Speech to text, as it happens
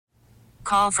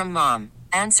Call from mom.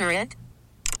 Answer it.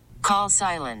 Call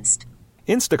silenced.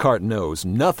 Instacart knows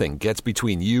nothing gets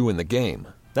between you and the game.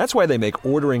 That's why they make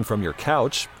ordering from your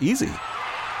couch easy.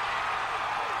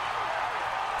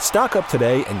 Stock up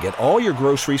today and get all your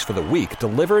groceries for the week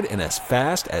delivered in as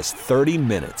fast as 30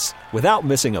 minutes without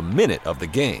missing a minute of the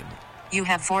game. You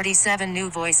have 47 new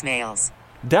voicemails.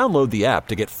 Download the app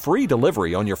to get free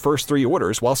delivery on your first 3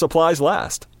 orders while supplies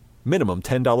last. Minimum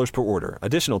 $10 per order.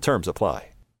 Additional terms apply.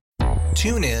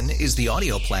 TuneIn is the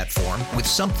audio platform with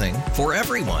something for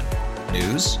everyone.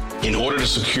 News. In order to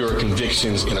secure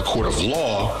convictions in a court of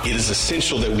law, it is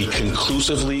essential that we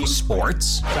conclusively.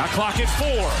 Sports. Got clock at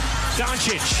 4.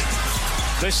 Doncic.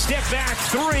 The step back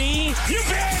 3. You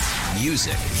bet.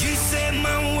 Music. You set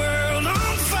my world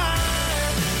on fire.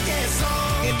 Yes,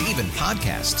 and even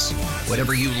podcasts.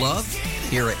 Whatever you love,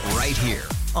 hear it right here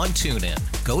on TuneIn.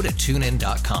 Go to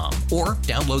TuneIn.com or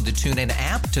download the TuneIn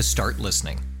app to start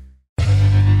listening.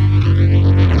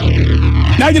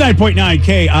 99.9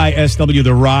 KISW,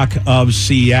 the Rock of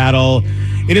Seattle.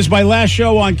 It is my last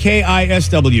show on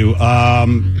KISW.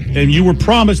 And you were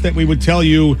promised that we would tell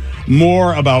you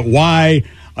more about why.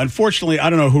 Unfortunately,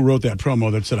 I don't know who wrote that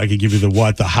promo that said I could give you the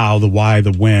what, the how, the why,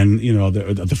 the when,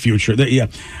 the future. But you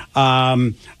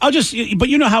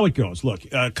know how it goes. Look,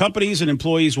 companies and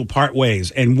employees will part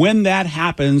ways. And when that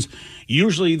happens,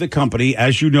 usually the company,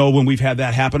 as you know, when we've had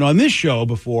that happen on this show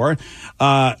before,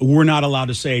 we're not allowed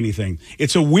to say anything.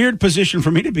 It's a weird position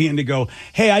for me to be in to go,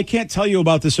 hey, I can't tell you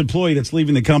about this employee that's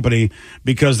leaving the company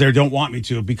because they don't want me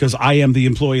to, because I am the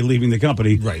employee leaving the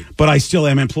company. Right. But I still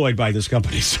am employed by this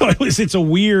company. So it's a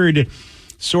weird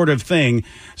sort of thing.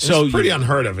 So it's pretty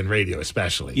unheard of in radio,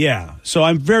 especially. Yeah. So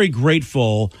I'm very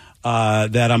grateful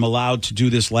that I'm allowed to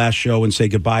do this last show and say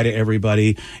goodbye to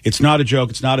everybody. It's not a joke.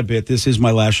 It's not a bit. This is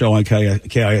my last show on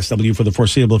KISW for the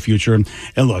foreseeable future. And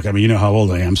look, I mean, you know how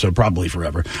old I am, so probably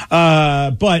forever.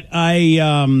 But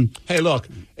I... Hey, look,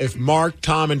 if Mark,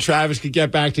 Tom, and Travis could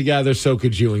get back together, so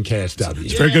could you and KSW.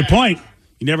 It's a very good point.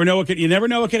 You never know what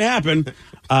could happen.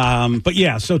 But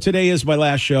yeah, so today is my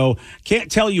last show.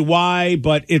 Can't tell you why,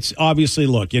 but it's obviously,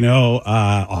 look,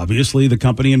 obviously the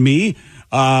company and me,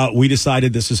 we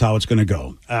decided this is how it's going to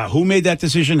go. Who made that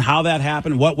decision, how that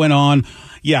happened, what went on?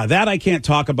 Yeah, that I can't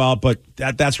talk about, but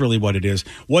that's really what it is.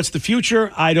 What's the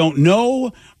future? I don't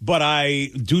know, but I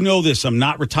do know this. I'm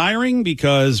not retiring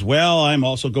because, well, I'm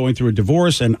also going through a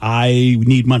divorce and I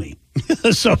need money.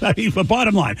 So, I mean, the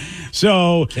bottom line.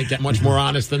 So can't get much more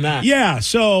honest than that. Yeah.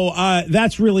 So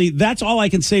that's all I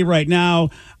can say right now.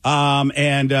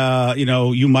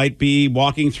 You might be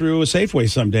walking through a Safeway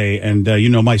someday and,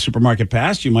 my supermarket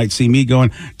past, you might see me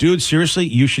going, dude, seriously,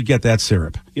 you should get that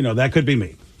syrup. That could be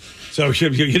me. So you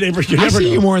never I see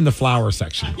know. you more in the flower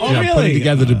section. Oh, really? Putting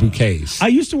together the bouquets. I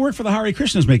used to work for the Hare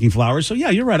Krishnas making flowers. So, yeah,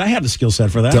 you're right. I have the skill set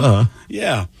for that. Duh.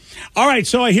 Yeah. All right.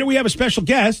 So here we have a special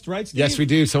guest, right, Steve? Yes, we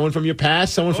do. Someone from your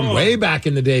past, someone from way back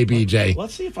in the day, BJ.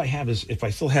 Let's see if I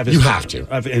still have his. You have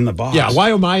to. In the box. Yeah.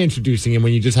 Why am I introducing him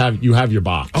when you have your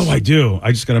box? Oh, I do.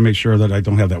 I just got to make sure that I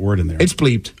don't have that word in there. It's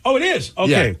bleeped. Oh, it is?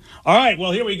 Okay. Yeah. All right.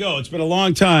 Well, here we go. It's been a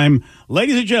long time.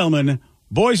 Ladies and gentlemen,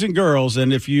 boys and girls,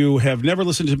 and if you have never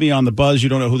listened to me on The Buzz, you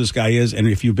don't know who this guy is, and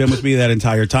if you've been with me that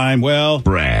entire time, well...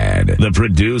 Brad, the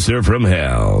producer from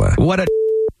hell. What a...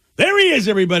 There he is,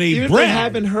 everybody. Even Brad. if I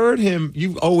haven't heard him,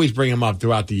 you always bring him up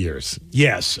throughout the years.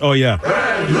 Yes. Oh, yeah.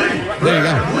 Bradley. There you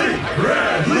go.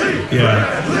 Bradley.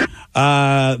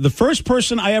 Yeah. The first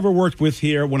person I ever worked with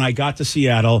here when I got to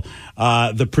Seattle,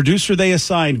 the producer they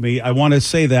assigned me, I want to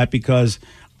say that because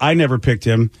I never picked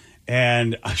him.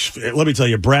 And let me tell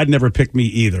you, Brad never picked me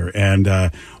either.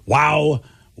 And wow,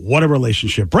 what a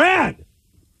relationship. Brad!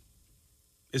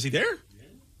 Is he there? Yeah.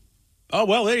 Oh,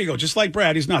 well, there you go. Just like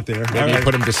Brad, he's not there. Maybe you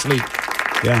put him to sleep.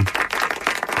 Yeah.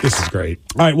 This is great.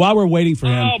 All right, while we're waiting for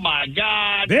him. Oh, my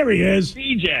God. There he is.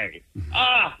 BJ.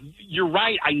 You're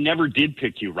right. I never did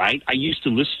pick you, right? I used to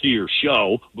listen to your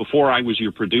show before I was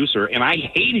your producer, and I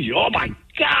hated you. Oh, my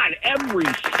God. Every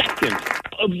second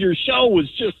of your show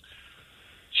was just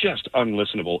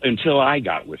unlistenable until I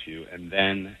got with you, and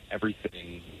then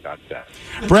everything got better.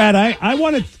 Brad, I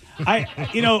want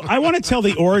to tell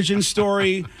the origin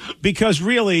story because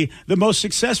really the most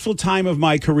successful time of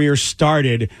my career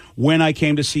started when I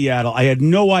came to Seattle. I had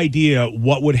no idea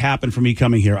what would happen for me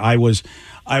coming here.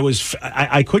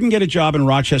 I couldn't get a job in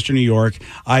Rochester, New York.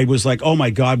 I was like, oh my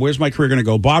God, where's my career going to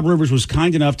go? Bob Rivers was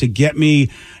kind enough to get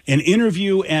me an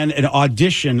interview and an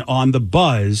audition on The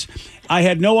Buzz. I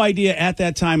had no idea at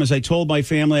that time, as I told my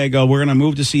family, I go, we're going to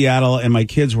move to Seattle. And my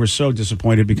kids were so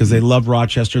disappointed because they loved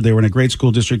Rochester. They were in a great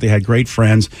school district. They had great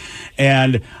friends.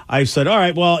 And I said, all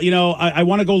right, well, I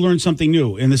want to go learn something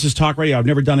new. And this is talk radio. I've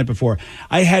never done it before.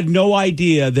 I had no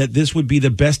idea that this would be the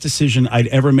best decision I'd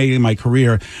ever made in my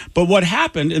career. But what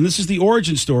happened, and this is the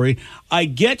origin story, I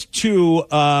get to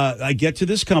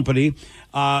this company.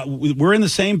 We're in the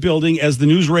same building as the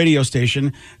news radio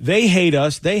station. They hate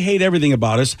us. They hate everything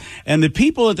about us. And the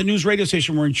people at the news radio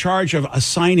station were in charge of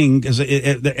assigning,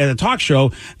 at a talk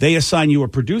show, they assign you a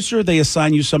producer. They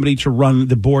assign you somebody to run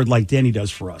the board like Danny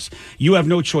does for us. You have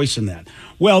no choice in that.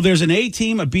 Well, there's an A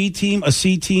team, a B team, a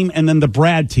C team, and then the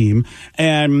Brad team.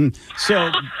 And so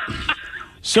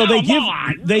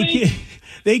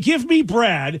they give me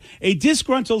Brad, a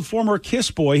disgruntled former Kiss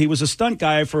boy. He was a stunt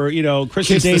guy for, Chris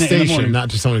Kiss and Dana the station, in the morning. not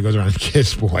just someone who goes around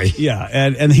Kiss boy. Yeah,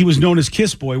 and he was known as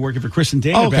Kiss Boy, working for Chris and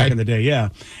Dana back in the day, yeah.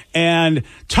 And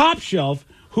Top Shelf,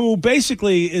 who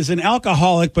basically is an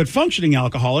alcoholic, but functioning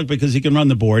alcoholic because he can run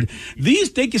the board.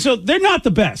 So they're not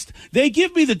the best. They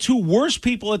give me the two worst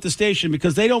people at the station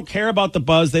because they don't care about the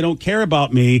buzz. They don't care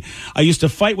about me. I used to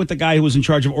fight with the guy who was in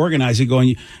charge of organizing,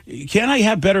 going, "Can I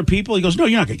have better people?" He goes, "No,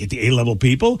 you're not going to get the A-level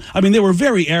people." I mean, they were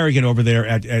very arrogant over there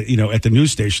at the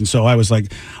news station. So I was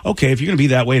like, okay, if you're going to be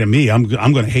that way to me, I'm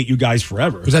going to hate you guys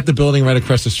forever. Was that the building right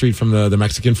across the street from the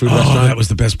Mexican food restaurant? That was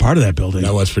the best part of that building.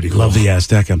 That was pretty cool. Love the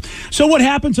Azteca. So what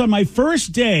happens on my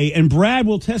first day, and Brad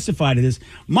will testify to this,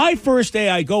 my first day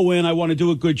I go in, I want to do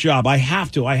a good job. I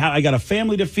have to. I got a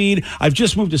family to feed. I've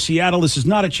just moved to Seattle. This is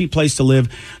not a cheap place to live.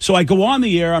 So I go on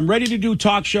the air. I'm ready to do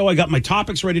talk show. I got my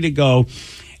topics ready to go.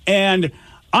 And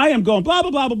I am going blah,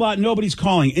 blah, blah, blah, blah. Nobody's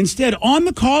calling. Instead, on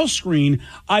the call screen,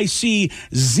 I see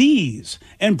Z's.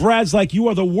 And Brad's like, you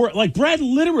are the worst. Like, Brad,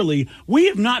 literally, we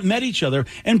have not met each other.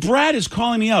 And Brad is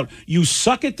calling me out. You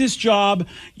suck at this job.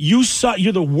 You suck.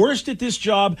 You're the worst at this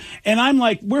job. And I'm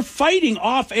like, we're fighting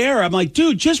off air. I'm like,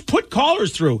 dude, just put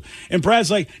callers through. And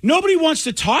Brad's like, nobody wants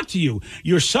to talk to you.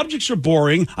 Your subjects are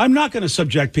boring. I'm not going to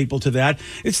subject people to that.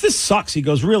 This sucks. He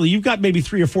goes, really? You've got maybe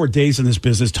 3 or 4 days in this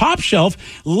business. Top Shelf,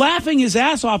 laughing his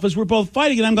ass off as we're both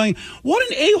fighting. And I'm going, what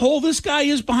an a-hole this guy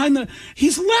is behind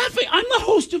he's laughing. I'm the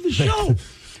host of the show.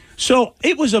 So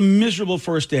it was a miserable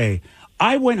first day.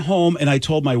 I went home and I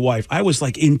told my wife, I was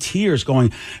like in tears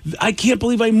going, I can't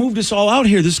believe I moved us all out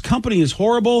here. This company is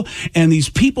horrible. And these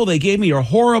people they gave me are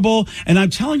horrible. And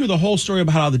I'm telling her the whole story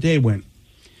about how the day went.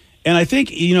 And I think,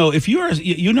 if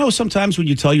you're, sometimes when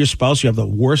you tell your spouse you have the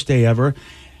worst day ever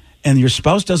and your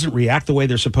spouse doesn't react the way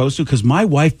they're supposed to, because my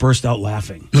wife burst out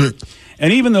laughing.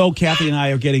 And even though Kathy and I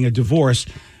are getting a divorce,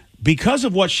 because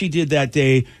of what she did that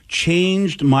day,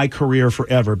 changed my career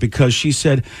forever, because she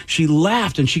said she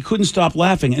laughed and she couldn't stop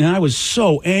laughing. And I was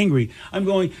so angry. I'm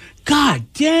going,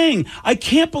 God dang, I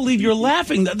can't believe you're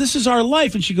laughing. This is our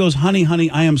life. And she goes, honey,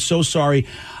 I am so sorry.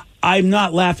 I'm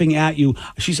not laughing at you.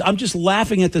 I'm just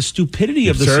laughing at the stupidity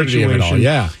of the situation. Of it all,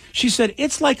 yeah. She said,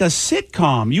 it's like a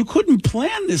sitcom. You couldn't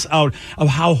plan this out of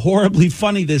how horribly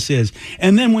funny this is.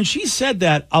 And then when she said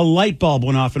that, a light bulb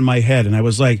went off in my head. And I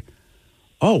was like,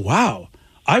 oh, wow.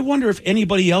 I wonder if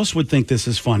anybody else would think this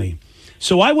is funny.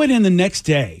 So I went in the next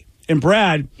day. And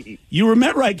Brad, you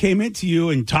remember I came into you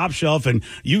and Top Shelf, and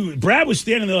Brad was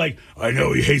standing there like, I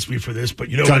know he hates me for this,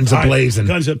 but guns a-blazing.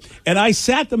 And I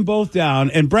sat them both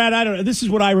down. And Brad, I don't know, this is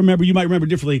what I remember. You might remember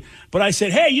differently. But I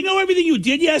said, hey, you know everything you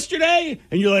did yesterday?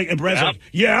 And you're like, and Brad's like,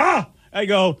 yeah. I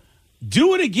go,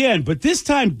 do it again, but this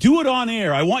time do it on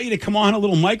air. I want you to come on a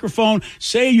little microphone,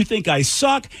 say you think I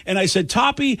suck. And I said,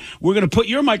 Toppy, we're going to put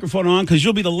your microphone on because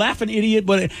you'll be the laughing idiot.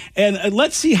 And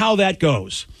let's see how that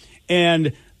goes.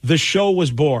 And the show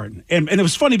was born. And it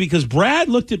was funny because Brad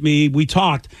looked at me, we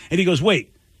talked, and he goes,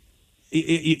 wait,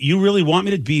 you really want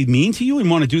me to be mean to you and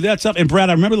want to do that stuff? And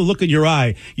Brad, I remember the look in your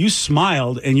eye. You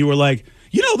smiled and you were like,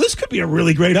 this could be a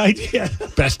really great idea.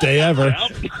 Best day ever.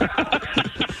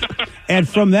 And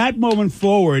from that moment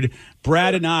forward,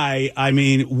 Brad and I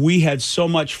mean, we had so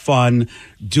much fun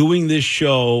doing this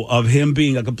show of him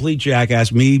being a complete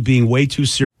jackass, me being way too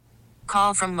serious.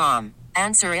 Call from mom.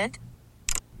 Answer it.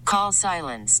 Call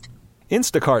silenced.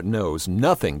 Instacart knows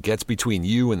nothing gets between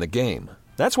you and the game.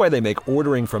 That's why they make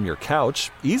ordering from your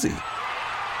couch easy.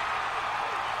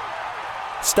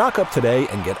 Stock up today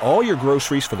and get all your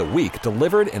groceries for the week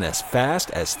delivered in as fast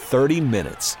as 30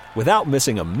 minutes without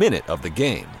missing a minute of the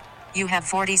game. You have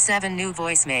 47 new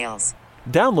voicemails.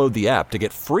 Download the app to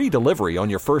get free delivery on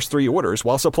your first 3 orders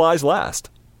while supplies last.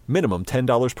 Minimum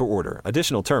 $10 per order.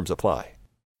 Additional terms apply.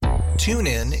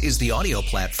 TuneIn is the audio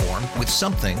platform with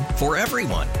something for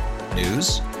everyone.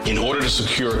 News. In order to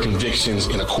secure convictions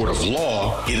in a court of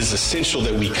law, it is essential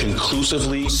that we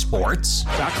conclusively... Sports.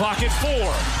 Shot clock at 4.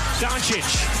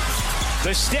 Doncic.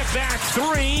 The step back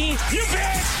 3. You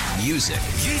bet. Music.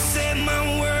 You set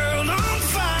my world on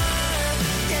fire.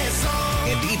 Yes,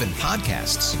 and even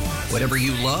podcasts. Whatever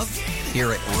you love,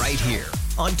 hear it right here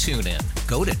on TuneIn.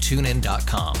 Go to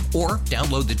TuneIn.com or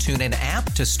download the TuneIn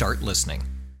app to start listening.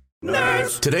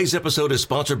 Nerds. Today's episode is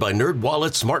sponsored by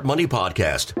NerdWallet's Smart Money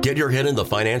Podcast. Get your head in the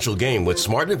financial game with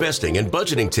smart investing and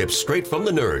budgeting tips straight from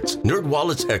the nerds.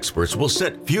 NerdWallet's experts will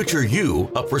set future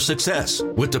you up for success.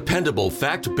 With dependable,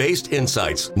 fact-based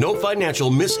insights, no financial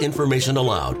misinformation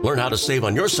allowed. Learn how to save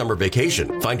on your summer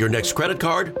vacation, find your next credit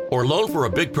card, or loan for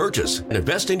a big purchase, and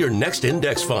invest in your next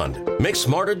index fund. Make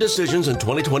smarter decisions in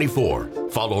 2024.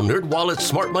 Follow NerdWallet's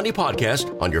Smart Money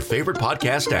Podcast on your favorite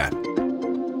podcast app.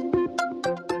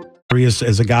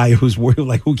 As a guy who's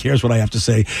like, who cares what I have to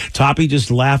say? Toppy just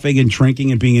laughing and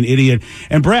drinking and being an idiot.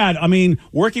 And Brad, I mean,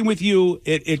 working with you,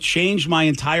 it changed my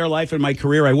entire life and my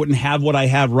career. I wouldn't have what I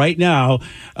have right now,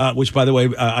 which, by the way,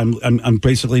 I'm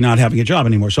basically not having a job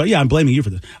anymore. So yeah, I'm blaming you for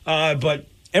this. But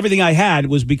everything I had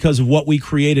was because of what we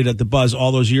created at the Buzz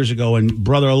all those years ago. And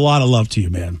brother, a lot of love to you,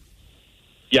 man.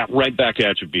 Yeah, right back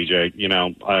at you, BJ. You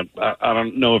know, I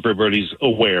don't know if everybody's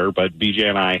aware, but BJ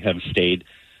and I have stayed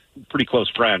pretty close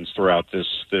friends throughout this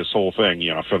whole thing, you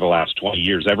know, for the last 20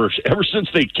 years, ever since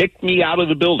they kicked me out of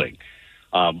the building.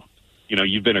 You know,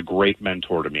 you've been a great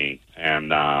mentor to me,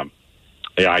 and I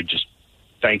just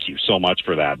thank you so much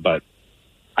for that. But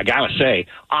I gotta say,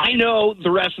 I know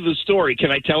the rest of the story.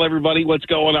 Can I tell everybody what's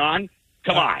going on?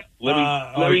 Come on, let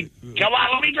me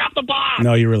drop the bomb.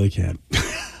 No, you really can't.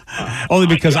 Only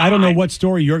because I don't know what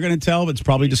story you're going to tell, but it's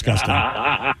probably disgusting.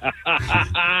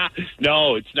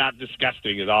 No, it's not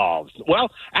disgusting at all.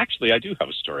 Well, actually, I do have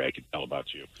a story I can tell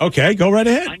about you. Okay, go right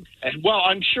ahead.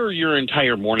 I'm sure your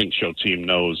entire morning show team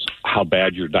knows how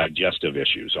bad your digestive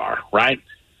issues are, right?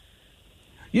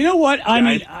 You know what? I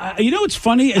mean, you know what's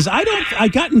funny is I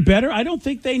gotten better. I don't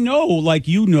think they know like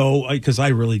you know, because I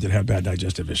really did have bad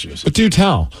digestive issues. But do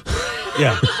tell.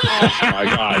 Yeah. Oh, my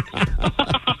God.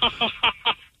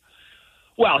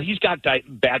 Well, he's got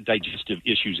bad digestive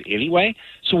issues anyway,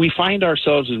 so we find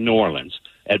ourselves in New Orleans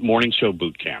at Morning Show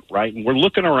Boot Camp, right? And we're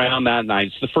looking around that night.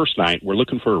 It's the first night. We're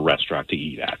looking for a restaurant to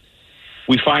eat at.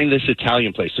 We find this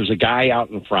Italian place. There's a guy out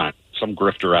in front, some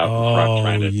grifter out in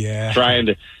front trying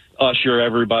to usher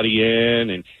everybody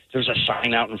in, and there's a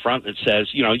sign out in front that says,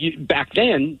 you know, back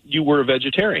then you were a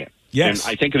vegetarian. Yes.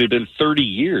 And I think it had been 30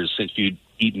 years since you'd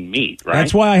eaten meat, right?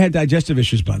 That's why I had digestive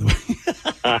issues, by the way.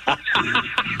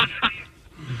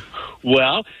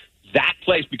 Well, that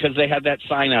place, because they had that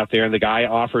sign out there, and the guy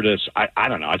offered us, I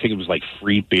don't know, I think it was like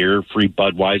free beer, free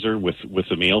Budweiser with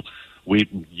the meal.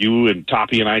 You and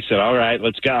Toppy and I said, all right,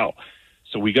 let's go.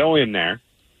 So we go in there.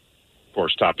 Of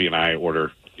course, Toppy and I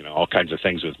order, you know, all kinds of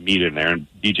things with meat in there, and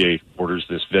DJ orders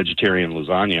this vegetarian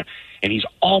lasagna, and he's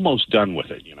almost done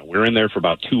with it. You know, we're in there for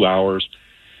about 2 hours,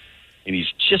 and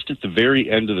he's just at the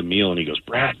very end of the meal, and he goes,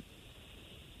 Brad,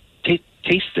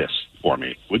 taste this for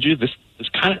me, would you? This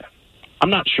kind of, I'm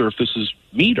not sure if this is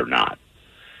meat or not.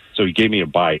 So he gave me a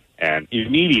bite, and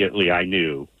immediately I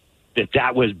knew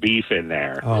that was beef in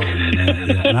there. Oh, man,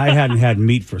 yeah. And I hadn't had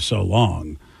meat for so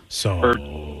long. For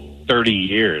 30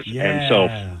 years. Yeah. And so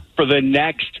for the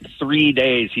next 3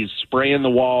 days, he's spraying the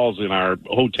walls in our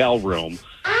hotel room.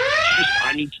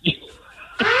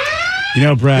 You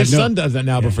know, Brad. His son does that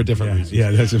now, but for different reasons.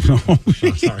 Yeah, that's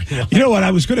sorry. You know what?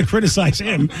 I was going to criticize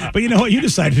him, but you know what? You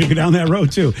decided to go down that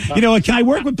road too. You know what? Can I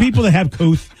work with people that have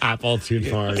couth? Apple too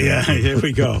far. Yeah, here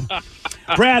we go.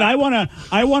 Brad, I want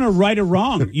to right a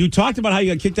wrong. You talked about how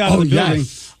you got kicked out of the building.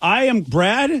 Yes.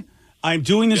 Brad. I'm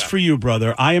doing this for you,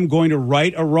 brother. I am going to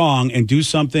right a wrong and do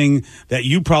something that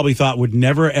you probably thought would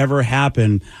never, ever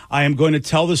happen. I am going to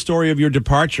tell the story of your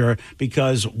departure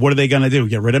because what are they going to do?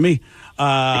 Get rid of me?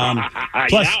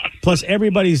 Plus,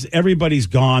 everybody's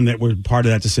gone that were part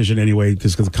of that decision anyway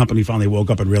because the company finally woke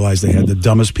up and realized they had the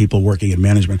dumbest people working in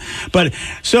management. But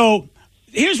so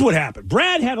here's what happened.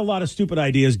 Brad had a lot of stupid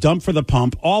ideas, dump for the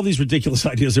pump, all these ridiculous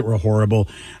ideas that were horrible.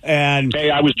 And hey,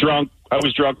 I was drunk,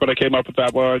 but I came up with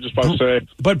that one. I just want to say.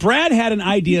 But Brad had an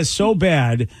idea so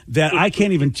bad that I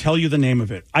can't even tell you the name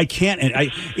of it. I can't.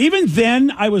 And even then,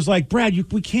 I was like,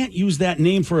 Brad, we can't use that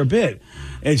name for a bit.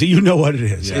 And so you know what it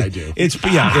is. Yeah, I do. It's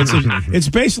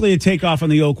basically a takeoff on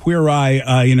the old Queer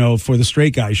Eye, for the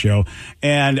Straight Guy show.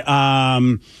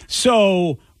 And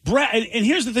so Brad, and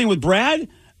here's the thing with Brad.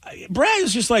 Brad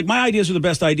is just like, my ideas are the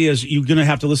best ideas. You're going to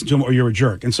have to listen to him or you're a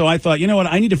jerk. And so I thought, you know what?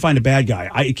 I need to find a bad guy.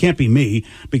 It can't be me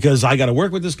because I got to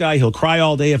work with this guy. He'll cry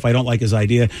all day if I don't like his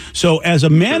idea. So as a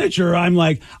manager, I'm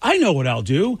like, I know what I'll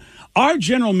do. Our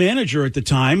general manager at the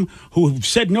time, who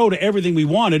said no to everything we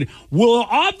wanted, will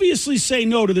obviously say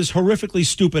no to this horrifically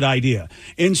stupid idea.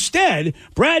 Instead,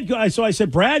 so I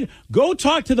said, Brad, go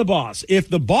talk to the boss. If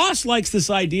the boss likes this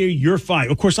idea, you're fine.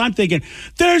 Of course, I'm thinking,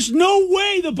 there's no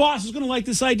way the boss is going to like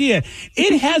this idea.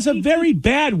 It has a very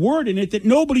bad word in it that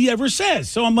nobody ever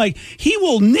says. So I'm like, he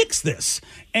will nix this.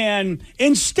 And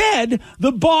instead,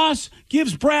 the boss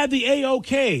gives Brad the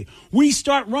A-OK. We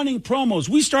start running promos.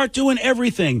 We start doing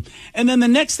everything. And then the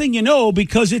next thing you know,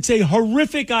 because it's a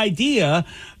horrific idea,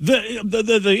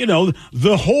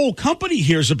 the whole company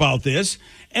hears about this.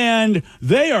 And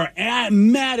they are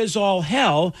mad as all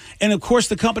hell. And, of course,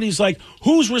 the company's like,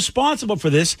 who's responsible for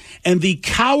this? And the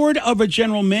coward of a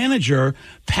general manager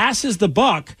passes the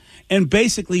buck. And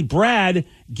basically, Brad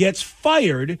gets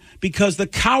fired because the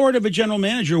coward of a general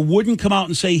manager wouldn't come out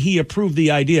and say he approved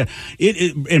the idea.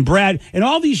 And Brad, in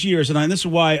all these years, and this is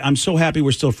why I'm so happy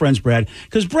we're still friends, Brad,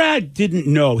 because Brad didn't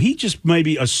know. He just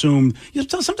maybe assumed.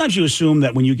 Sometimes you assume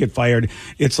that when you get fired,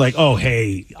 it's like, oh,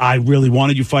 hey, I really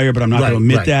wanted you fired, but I'm not going to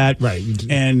admit that. Right.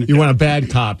 And you want a bad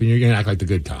cop, and you're going to act like the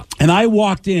good cop. And I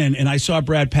walked in, and I saw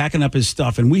Brad packing up his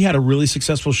stuff, and we had a really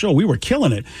successful show. We were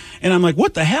killing it. And I'm like,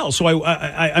 what the hell? So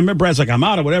I remember Brad's like, I'm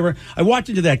out or whatever. I walked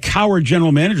into that coward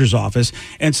general manager's office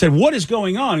and said, what is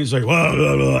going on? He's like, blah,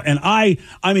 blah, blah. And I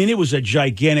mean, it was a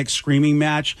gigantic screaming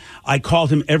match. I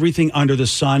called him everything under the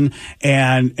sun.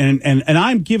 And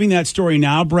I'm giving that story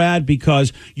now, Brad,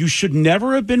 because you should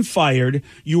never have been fired.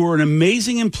 You were an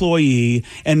amazing employee.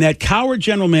 And that coward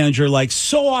general manager, like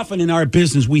so often in our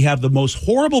business, we have the most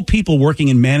horrible people working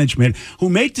in management who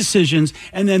make decisions.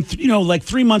 And then, like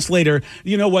 3 months later,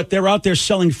 you know what? They're out there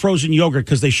selling frozen yogurt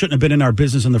because they shouldn't have been in our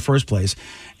business in the first place.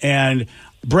 And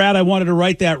Brad, I wanted to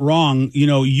right that wrong.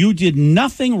 You did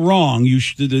nothing wrong.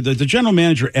 The general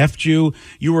manager effed you.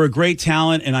 You were a great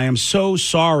talent, and I am so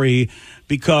sorry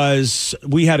because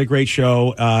we had a great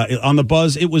show on the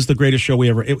Buzz. It was the greatest show we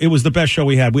ever. It was the best show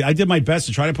we had. I did my best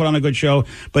to try to put on a good show,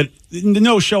 but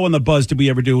no show on the Buzz did we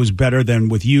ever do was better than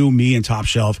with you, me, and Top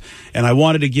Shelf. And I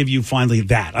wanted to give you finally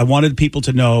that. I wanted people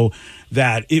to know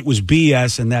that it was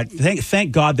BS, and that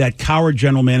thank God that coward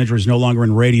general manager is no longer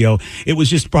in radio. It was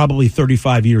just probably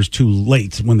 35 years too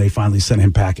late when they finally sent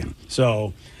him packing.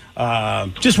 So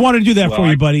just wanted to do that for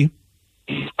you, buddy.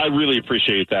 I really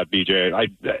appreciate that, BJ.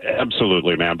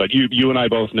 Absolutely, man. But you and I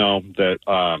both know that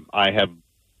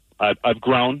I've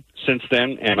grown since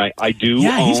then, and I do.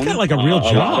 Yeah, he's got like a real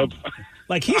job.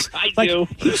 Like he's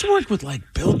worked with like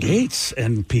Bill Gates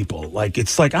and people. Like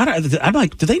it's like I'm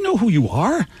like, do they know who you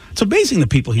are? It's amazing the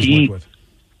people he's worked with.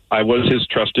 I was his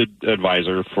trusted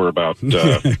advisor for about 5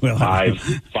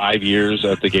 years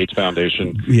at the Gates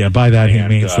Foundation. Yeah, by that he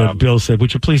means that Bill said,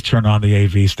 would you please turn on the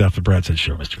AV stuff? And Brad said,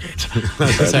 sure, Mr.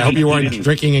 Gates. I hope you weren't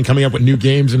drinking and coming up with new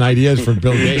games and ideas for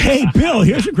Bill Gates. Hey, Bill,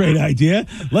 here's a great idea.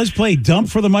 Let's play Dump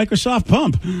for the Microsoft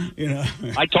Pump.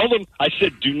 I told him, I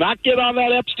said, do not get on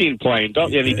that Epstein plane.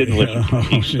 And he didn't listen.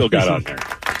 He still got on there.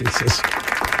 Jesus.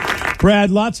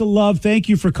 Brad, lots of love. Thank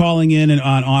you for calling in and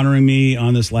honoring me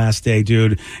on this last day,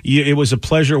 dude. It was a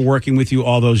pleasure working with you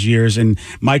all those years, and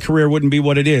my career wouldn't be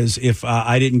what it is if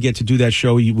I didn't get to do that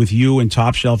show with you and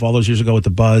Top Shelf all those years ago with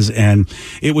the Buzz, and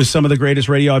it was some of the greatest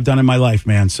radio I've done in my life,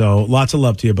 man. So lots of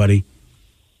love to you, buddy.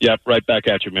 Yep, right back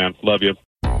at you, man. Love you.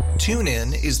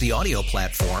 TuneIn is the audio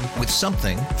platform with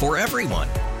something for everyone.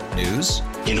 News.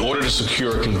 In order to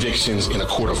secure convictions in a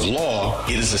court of law,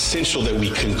 it is essential that we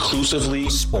conclusively.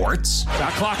 Sports.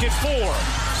 Shot clock at 4.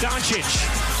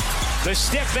 Doncic. The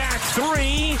step back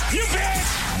 3. You bet.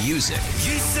 Music.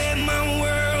 You set my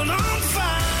world on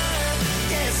fire.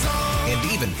 Yes,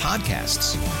 and even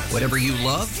podcasts. Whatever you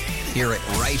love, hear it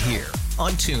right here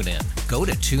on TuneIn. Go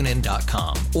to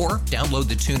TuneIn.com or download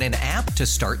the TuneIn app to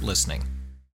start listening.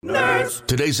 Nerds.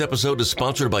 Today's episode is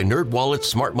sponsored by NerdWallet's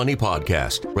Smart Money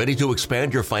Podcast. Ready to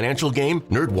expand your financial game?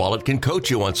 NerdWallet can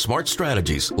coach you on smart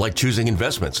strategies like choosing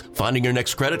investments, finding your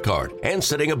next credit card, and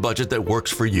setting a budget that works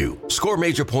for you. Score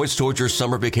major points towards your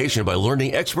summer vacation by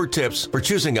learning expert tips for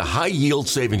choosing a high-yield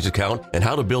savings account and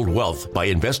how to build wealth by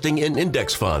investing in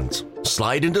index funds.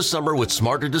 Slide into summer with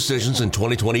smarter decisions in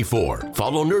 2024.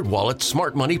 Follow NerdWallet's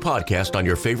Smart Money Podcast on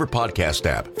your favorite podcast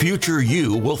app. Future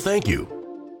you will thank you.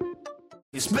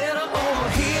 It's better over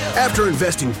here. After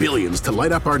investing billions to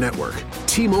light up our network,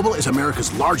 T-Mobile is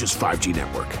America's largest 5G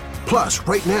network. Plus,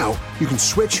 right now, you can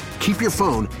switch, keep your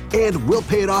phone, and we'll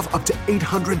pay it off up to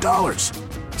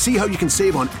 $800. See how you can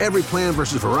save on every plan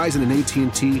versus Verizon and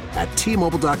AT&T at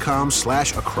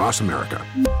T-Mobile.com/across America.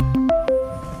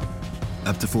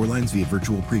 Up to 4 lines via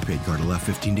virtual prepaid card. Allow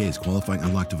 15 days. Qualifying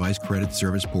unlocked device credit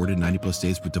service ported 90 plus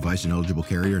days with device and eligible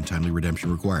carrier and timely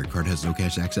redemption required. Card has no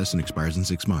cash access and expires in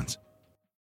 6 months.